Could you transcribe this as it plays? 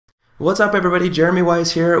What's up, everybody? Jeremy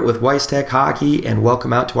Weiss here with Weiss Tech Hockey, and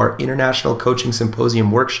welcome out to our International Coaching Symposium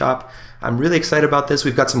workshop. I'm really excited about this.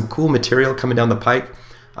 We've got some cool material coming down the pike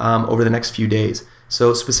over the next few days.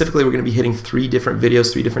 So specifically, we're going to be hitting 3 different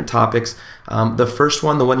videos, 3 different topics. The first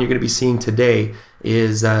one, the one you're going to be seeing today,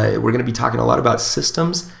 is we're going to be talking a lot about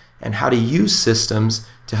systems and how to use systems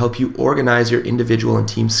to help you organize your individual and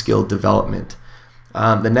team skill development.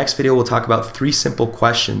 The next video, we'll talk about 3 simple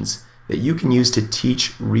questions that you can use to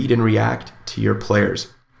teach, read, and react to your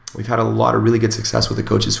players. We've had a lot of really good success with the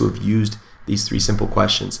coaches who have used these 3 simple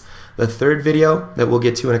questions. The third video that we'll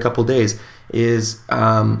get to in a couple days is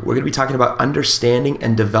we're going to be talking about understanding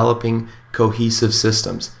and developing cohesive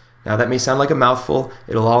systems. Now that may sound like a mouthful.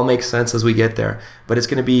 It'll all make sense as we get there, but it's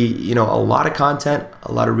going to be, a lot of content,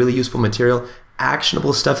 a lot of really useful material,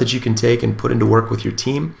 actionable stuff that you can take and put into work with your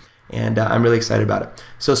team. And I'm really excited about it.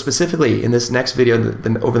 So specifically in this next video,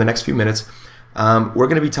 over the next few minutes, we're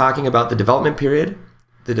going to be talking about the development period,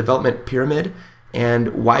 the development pyramid,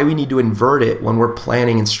 and why we need to invert it when we're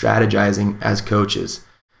planning and strategizing as coaches.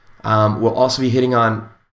 We'll also be hitting on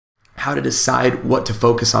how to decide what to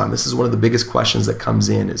focus on. This is one of the biggest questions that comes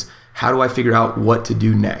in, is how do I figure out what to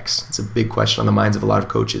do next? It's a big question on the minds of a lot of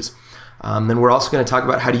coaches. Then we're also going to talk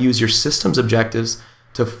about how to use your systems objectives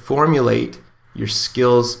to formulate your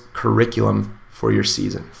skills curriculum for your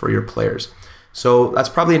season, for your players. So that's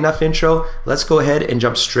probably enough intro. Let's go ahead and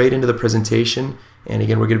jump straight into the presentation. And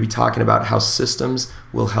again, we're going to be talking about how systems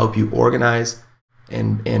will help you organize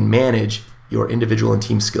and manage your individual and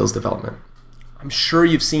team skills development. I'm sure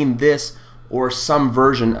you've seen this or some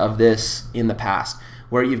version of this in the past,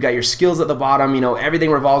 where you've got your skills at the bottom. Everything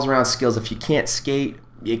revolves around skills. If you can't skate,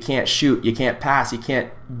 you can't shoot, you can't pass, you can't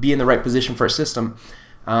be in the right position for a system,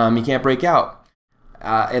 you can't break out.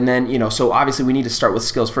 And then, so obviously we need to start with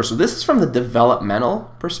skills first. So this is from the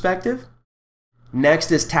developmental perspective.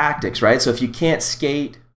 Next is tactics, right? So if you can't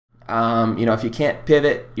skate, if you can't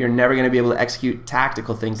pivot, you're never going to be able to execute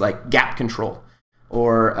tactical things like gap control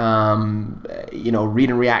or, read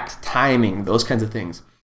and react timing, those kinds of things.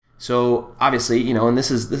 So obviously, and this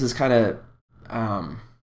is kind of,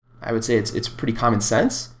 I would say it's pretty common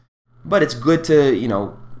sense, but it's good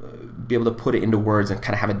to, be able to put it into words and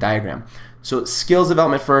kind of have a diagram. So skills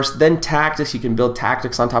development first, then tactics. You can build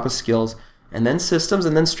tactics on top of skills, and then systems,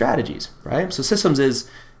 and then strategies, right? So systems is,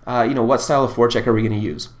 what style of forecheck are we going to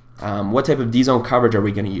use? What type of D-zone coverage are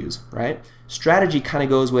we going to use, right? Strategy kind of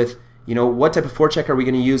goes with, what type of forecheck are we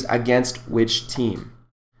going to use against which team?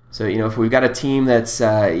 So, if we've got a team that's,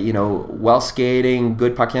 well skating,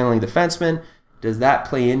 good puck handling defenseman, does that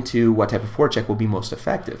play into what type of forecheck will be most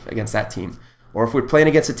effective against that team? Or if we're playing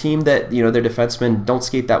against a team that, their defensemen don't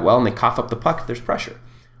skate that well and they cough up the puck if there's pressure,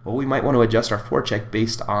 well, we might want to adjust our forecheck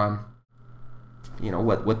based on,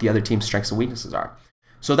 what the other team's strengths and weaknesses are.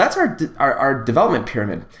 So that's our development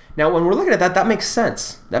pyramid. Now, when we're looking at that, that makes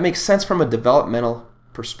sense. That makes sense from a developmental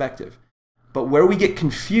perspective. But where we get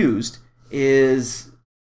confused is,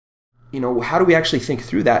 how do we actually think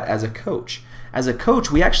through that as a coach? As a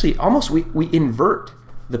coach, we actually we invert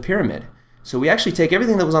the pyramid. So we actually take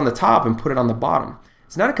everything that was on the top and put it on the bottom.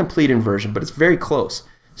 It's not a complete inversion, but it's very close.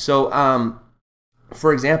 So,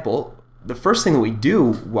 for example, the first thing that we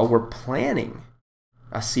do while we're planning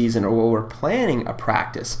a season or while we're planning a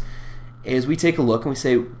practice is we take a look and we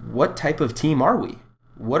say, what type of team are we?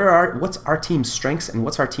 What's our team's strengths and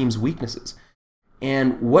what's our team's weaknesses?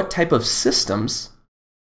 And what type of systems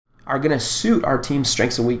are going to suit our team's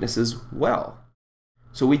strengths and weaknesses well?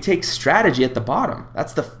 So we take strategy at the bottom.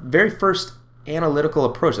 That's the very first analytical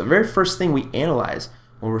approach. The very first thing we analyze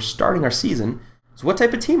when we're starting our season is, what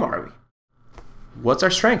type of team are we? What's our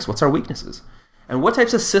strengths? What's our weaknesses? And what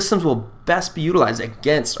types of systems will best be utilized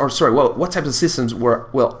what types of systems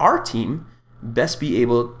will our team best be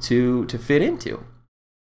able to fit into?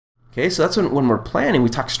 Okay, so that's when we're planning, we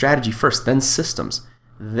talk strategy first, then systems.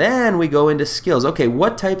 Then we go into skills. Okay,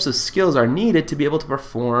 what types of skills are needed to be able to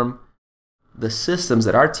perform the systems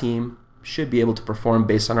that our team should be able to perform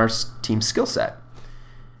based on our team skill set?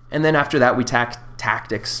 And then after that, we tack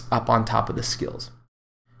tactics up on top of the skills.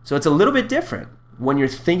 So it's a little bit different when you're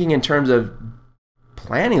thinking in terms of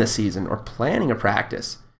planning the season or planning a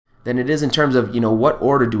practice than it is in terms of, what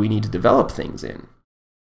order do we need to develop things in?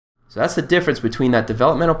 So that's the difference between that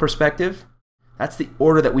developmental perspective. That's the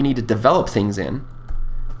order that we need to develop things in.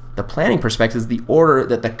 The planning perspective is the order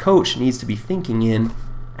that the coach needs to be thinking in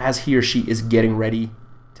as he or she is getting ready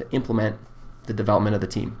to implement the development of the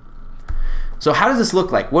team. So how does this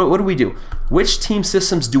look like? What do we do? Which team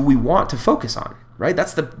systems do we want to focus on? Right?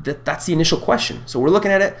 That's the initial question. So we're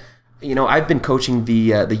looking at it. I've been coaching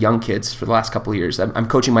the young kids for the last couple of years. I'm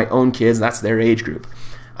coaching my own kids. That's their age group.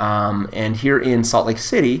 And here in Salt Lake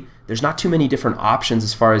City, there's not too many different options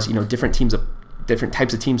as far as, different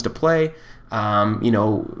types of teams to play.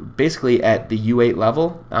 Basically at the U8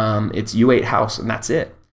 level, it's U8 house, and that's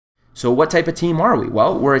it. So what type of team are we?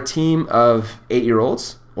 Well, we're a team of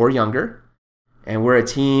 8-year-olds or younger, and we're a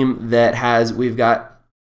team that we've got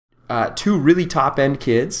 2 really top-end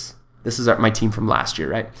kids. This is my team from last year,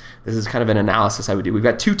 right? This is kind of an analysis I would do. We've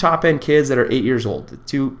got 2 top-end kids that are 8 years old,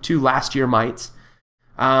 two last-year mites.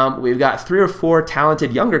 We've got 3 or 4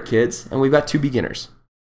 talented younger kids, and we've got 2 beginners,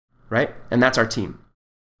 right? And that's our team.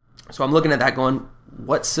 So I'm looking at that going,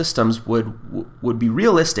 what systems would be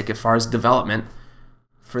realistic as far as development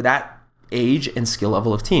for that age and skill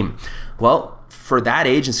level of team? Well, for that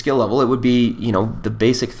age and skill level, it would be, the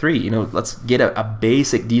basic 3. Let's get a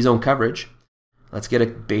basic D-zone coverage. Let's get a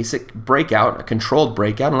basic breakout, a controlled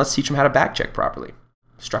breakout, and let's teach them how to back check properly.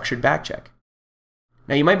 Structured back check.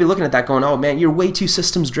 Now, you might be looking at that going, oh, man, you're way too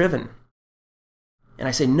systems driven. And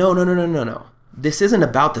I say, no. This isn't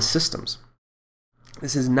about the systems.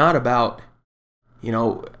 This is not about,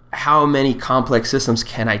 how many complex systems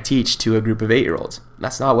can I teach to a group of 8-year-olds.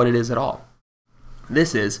 That's not what it is at all.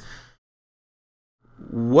 This is,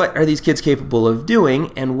 what are these kids capable of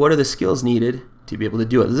doing, and what are the skills needed to be able to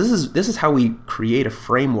do it? This is how we create a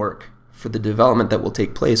framework for the development that will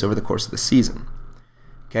take place over the course of the season.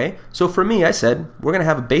 Okay, so for me, I said we're going to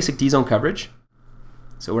have a basic D-zone coverage.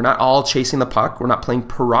 So we're not all chasing the puck. We're not playing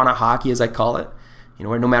piranha hockey, as I call it.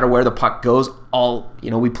 Where no matter where the puck goes,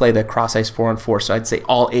 we play the cross ice 4-on-4. So I'd say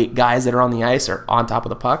all 8 guys that are on the ice are on top of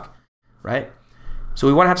the puck, right? So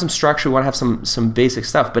we want to have some structure. We want to have some basic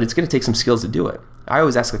stuff, but it's going to take some skills to do it. I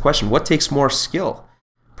always ask the question, what takes more skill?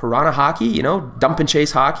 Piranha hockey, dump and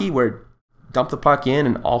chase hockey, where dump the puck in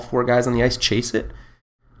and all 4 guys on the ice chase it?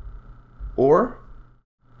 Or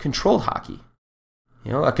controlled hockey?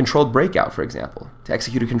 A controlled breakout, for example. To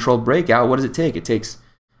execute a controlled breakout, what does it take? It takes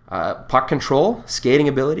puck control, skating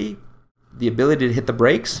ability, the ability to hit the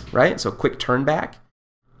brakes, right? So quick turn back,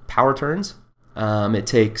 power turns. It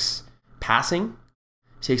takes passing.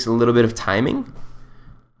 It takes a little bit of timing.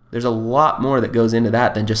 There's a lot more that goes into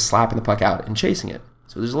that than just slapping the puck out and chasing it.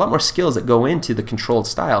 So there's a lot more skills that go into the controlled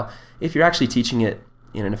style if you're actually teaching it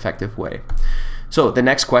in an effective way. So the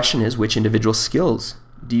next question is, which individual skills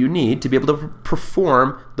do you need to be able to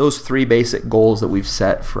perform those 3 basic goals that we've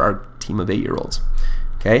set for our team of 8-year-olds?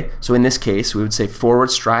 Okay, so in this case, we would say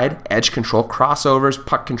forward stride, edge control, crossovers,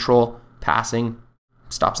 puck control, passing,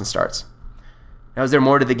 stops and starts. Now, is there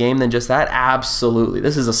more to the game than just that? Absolutely.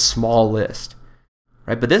 This is a small list,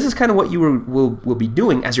 right? But this is kind of what you will be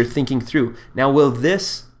doing as you're thinking through. Now, will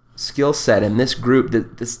this skill set and this group,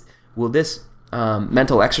 will this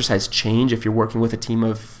mental exercise change if you're working with a team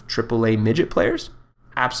of AAA midget players?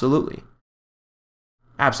 Absolutely.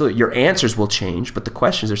 Absolutely. Your answers will change, but the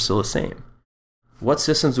questions are still the same. What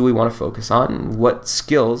systems do we want to focus on, and what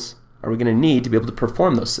skills are we going to need to be able to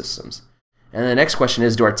perform those systems? And the next question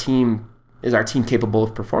is, is our team capable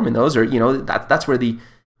of performing those? Or that's where the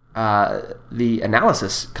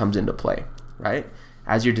analysis comes into play, right?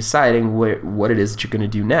 As you're deciding what it is that you're going to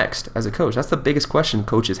do next as a coach. That's the biggest question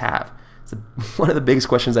coaches have. It's one of the biggest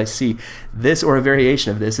questions I see. This, or a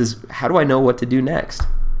variation of this, is how do I know what to do next?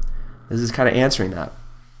 This is kind of answering that.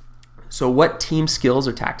 So what team skills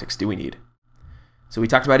or tactics do we need? So we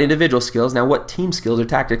talked about individual skills. Now, what team skills or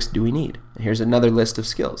tactics do we need? And here's another list of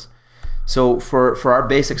skills. So for our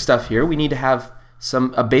basic stuff here, we need to have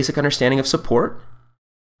a basic understanding of support,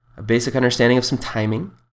 a basic understanding of some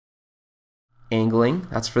timing, angling.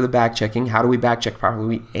 That's for the back checking. How do we back check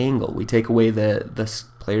properly? We angle. We take away the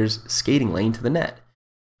player's skating lane to the net.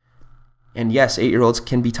 And yes, 8-year-olds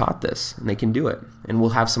can be taught this, and they can do it. And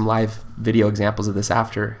we'll have some live video examples of this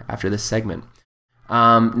after this segment.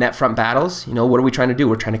 Net front battles, what are we trying to do?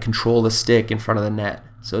 We're trying to control the stick in front of the net.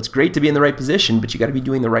 So it's great to be in the right position, but you got to be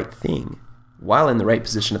doing the right thing while in the right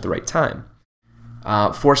position at the right time.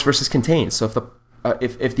 Force versus contain. So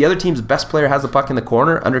if the other team's best player has the puck in the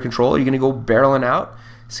corner under control, are you going to go barreling out,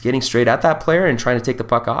 skating straight at that player and trying to take the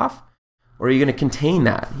puck off? Or are you going to contain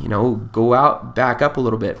that? Go out, back up a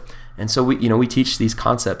little bit. And so we teach these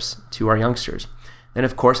concepts to our youngsters. Then,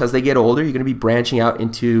 of course, as they get older, you're going to be branching out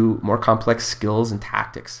into more complex skills and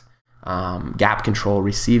tactics. Gap control,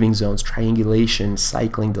 receiving zones, triangulation,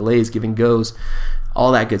 cycling, delays, giving goes,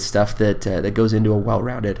 all that good stuff that goes into a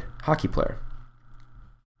well-rounded hockey player.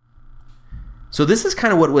 So this is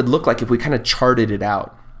kind of what it would look like if we kind of charted it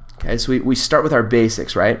out. Okay, so we start with our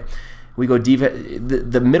basics, right? We go deep.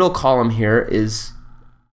 The middle column here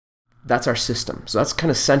that's our system. So that's kind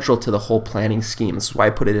of central to the whole planning scheme. This is why I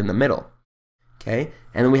put it in the middle. Okay,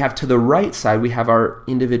 and then we have to the right side, we have our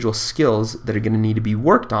individual skills that are going to need to be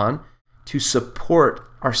worked on to support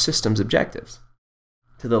our systems objectives.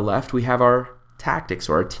 To the left, we have our tactics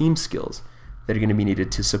or our team skills that are going to be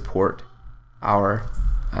needed to support our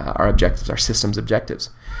objectives, our systems objectives.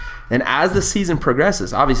 And as the season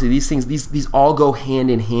progresses, obviously these all go hand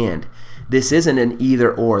in hand. This isn't an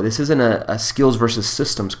either or. This isn't a skills versus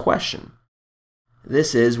systems question.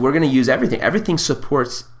 This is, we're going to use everything. Everything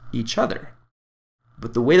supports each other.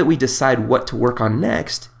 But the way that we decide what to work on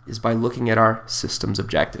next is by looking at our systems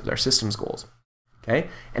objectives, our systems goals. Okay?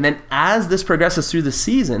 And then as this progresses through the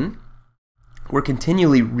season, we're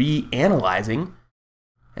continually reanalyzing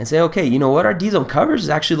and say, okay, you know what? Our D-zone coverage is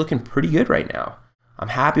actually looking pretty good right now. I'm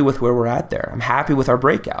happy with where we're at there. I'm happy with our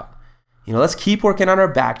breakout. You know, let's keep working on our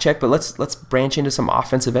back check, but let's branch into some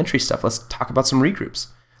offensive entry stuff. Let's talk about some regroups.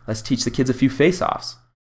 Let's teach the kids a few face-offs.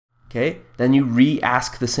 Okay? Then you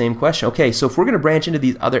re-ask the same question. Okay, so if we're going to branch into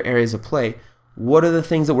these other areas of play, what are the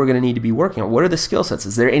things that we're going to need to be working on? What are the skill sets?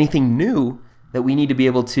 Is there anything new that we need to be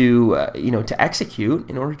able to, to execute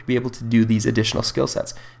in order to be able to do these additional skill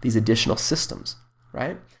sets, these additional systems,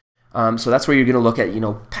 right? So that's where you're going to look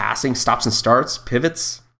at, passing, stops and starts,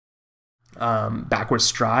 pivots, backwards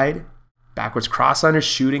stride, backwards cross under,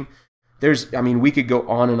 shooting. We could go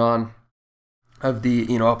on and on of the,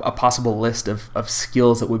 a possible list of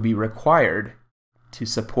skills that would be required to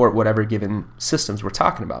support whatever given systems we're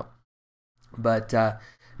talking about. But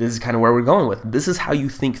this is kind of where we're going with. This is how you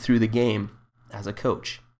think through the game as a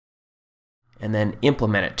coach, and then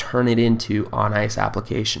implement it, turn it into on-ice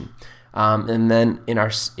application. And then in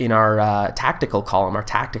our tactical column, our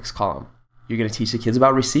tactics column, you're going to teach the kids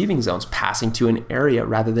about receiving zones, passing to an area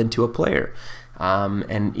rather than to a player.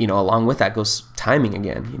 And along with that goes timing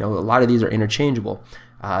again. A lot of these are interchangeable.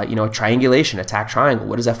 Triangulation, attack triangle.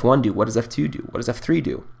 What does F1 do? What does F2 do? What does F3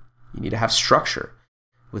 do? You need to have structure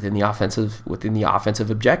within the offensive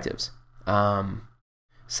objectives.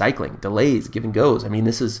 Cycling, delays, give and goes.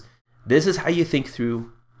 This is how you think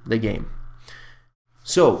through the game.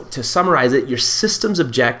 So to summarize it, your systems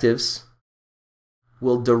objectives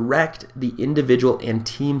will direct the individual and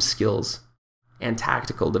team skills and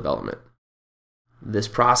tactical development. This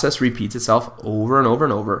process repeats itself over and over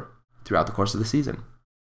and over throughout the course of the season.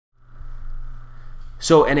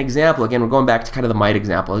 So an example, again, we're going back to kind of the might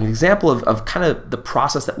example, an example of kind of the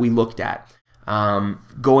process that we looked at,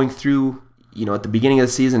 going through, at the beginning of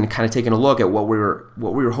the season, kind of taking a look at what we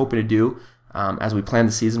were hoping to do as we planned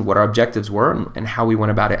the season, what our objectives were, and how we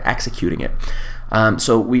went about it, executing it.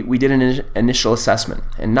 So we did an initial assessment,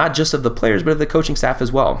 and not just of the players, but of the coaching staff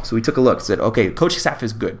as well. So we took a look, said, okay, the coaching staff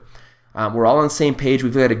is good. We're all on the same page.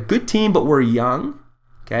 We've got a good team, but we're young.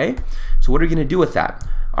 Okay, so what are we going to do with that?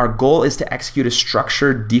 Our goal is to execute a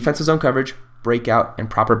structured defensive zone coverage, breakout, and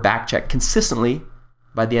proper back check consistently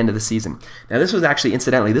by the end of the season. Now, this was actually,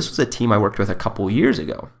 incidentally, this was a team I worked with a couple years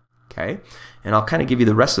ago. Okay, and I'll kind of give you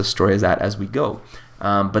the rest of the story as we go.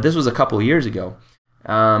 But this was a couple years ago,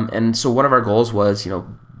 and so one of our goals was,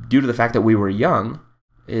 due to the fact that we were young,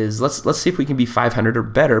 is let's see if we can be 500 or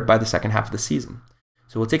better by the second half of the season.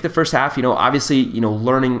 So we'll take the first half. Obviously,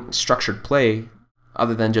 learning structured play,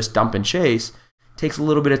 other than just dump and chase, takes a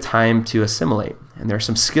little bit of time to assimilate, and there are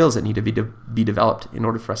some skills that need to be developed in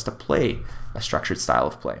order for us to play a structured style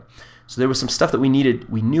of play. So there was some stuff that we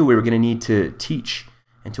knew we were going to need to teach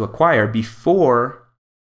and to acquire before,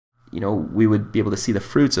 we would be able to see the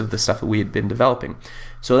fruits of the stuff that we had been developing.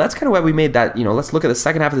 So that's kind of why we made that, let's look at the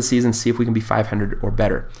second half of the season, see if we can be 500 or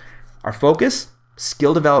better. Our focus,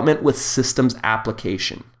 skill development with systems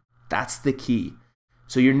application. That's the key.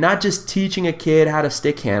 So you're not just teaching a kid how to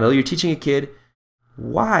stick handle, you're teaching a kid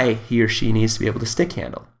why he or she needs to be able to stick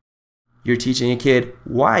handle. You're teaching a kid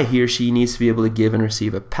why he or she needs to be able to give and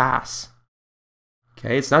receive a pass.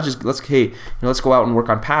 Okay, it's not just let's go out and work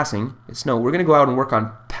on passing. It's no, we're going to go out and work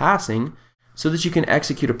on passing so that you can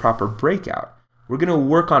execute a proper breakout. We're going to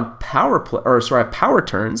work on power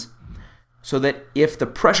turns, so that if the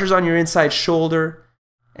pressure's on your inside shoulder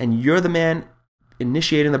and you're the man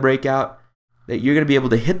initiating the breakout, that you're going to be able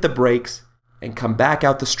to hit the brakes and come back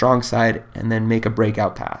out the strong side and then make a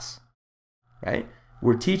breakout pass. Right?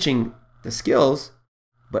 We're teaching the skills,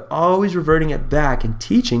 but always reverting it back and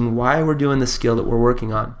teaching why we're doing the skill that we're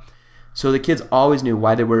working on. So the kids always knew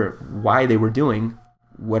why they were doing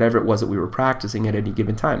whatever it was that we were practicing at any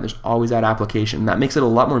given time. There's always that application. That makes it a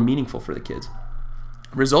lot more meaningful for the kids.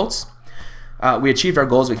 Results, we achieved our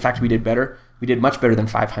goals. In fact, we did better. We did much better than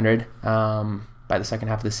 500 by the second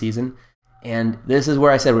half of the season. And this is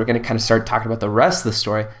where I said we're going to kind of start talking about the rest of the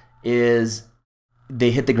story, is they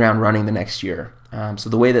hit the ground running the next year. So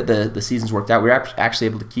the way that the seasons worked out, we were actually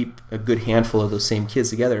able to keep a good handful of those same kids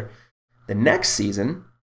together the next season,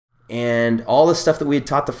 and all the stuff that we had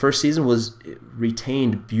taught the first season was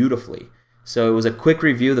retained beautifully. So it was a quick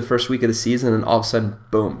review the first week of the season, and all of a sudden,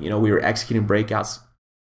 boom, we were executing breakouts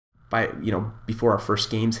before our first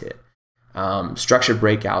games hit, structured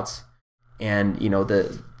breakouts, and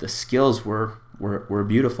the skills were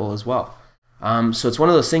beautiful as well. So it's one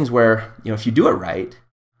of those things where if you do it right,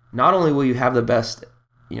 not only will you have the best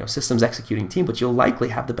systems executing team, but you'll likely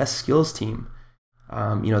have the best skills team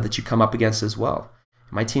that you come up against as well.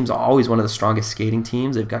 My team's always one of the strongest skating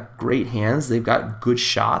teams. They've got great hands. They've got good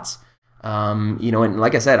shots. And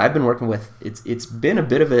like I said, I've been working with, it's been a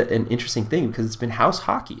bit of an interesting thing because it's been house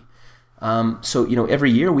hockey. So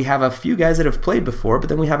every year we have a few guys that have played before, but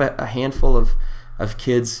then we have a handful of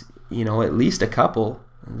kids, at least a couple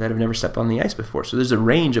that have never stepped on the ice before. So there's a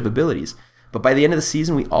range of abilities. But by the end of the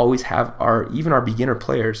season, we always have even our beginner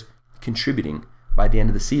players contributing by the end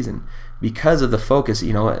of the season because of the focus.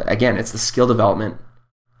 Again, it's the skill development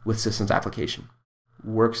with systems application.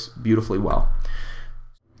 Works beautifully well.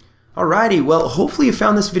 Alrighty, well, hopefully you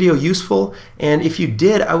found this video useful, and if you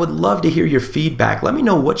did, I would love to hear your feedback. Let me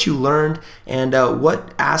know what you learned and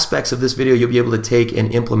what aspects of this video you'll be able to take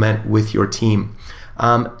and implement with your team.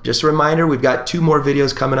 Just a reminder, we've got 2 more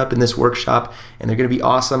videos coming up in this workshop, and they're going to be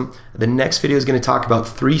awesome. The next video is going to talk about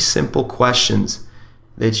 3 simple questions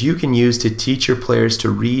that you can use to teach your players to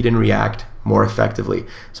read and react more effectively.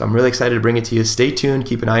 So I'm really excited to bring it to you. Stay tuned,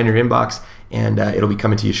 keep an eye on your inbox, and it'll be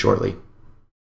coming to you shortly.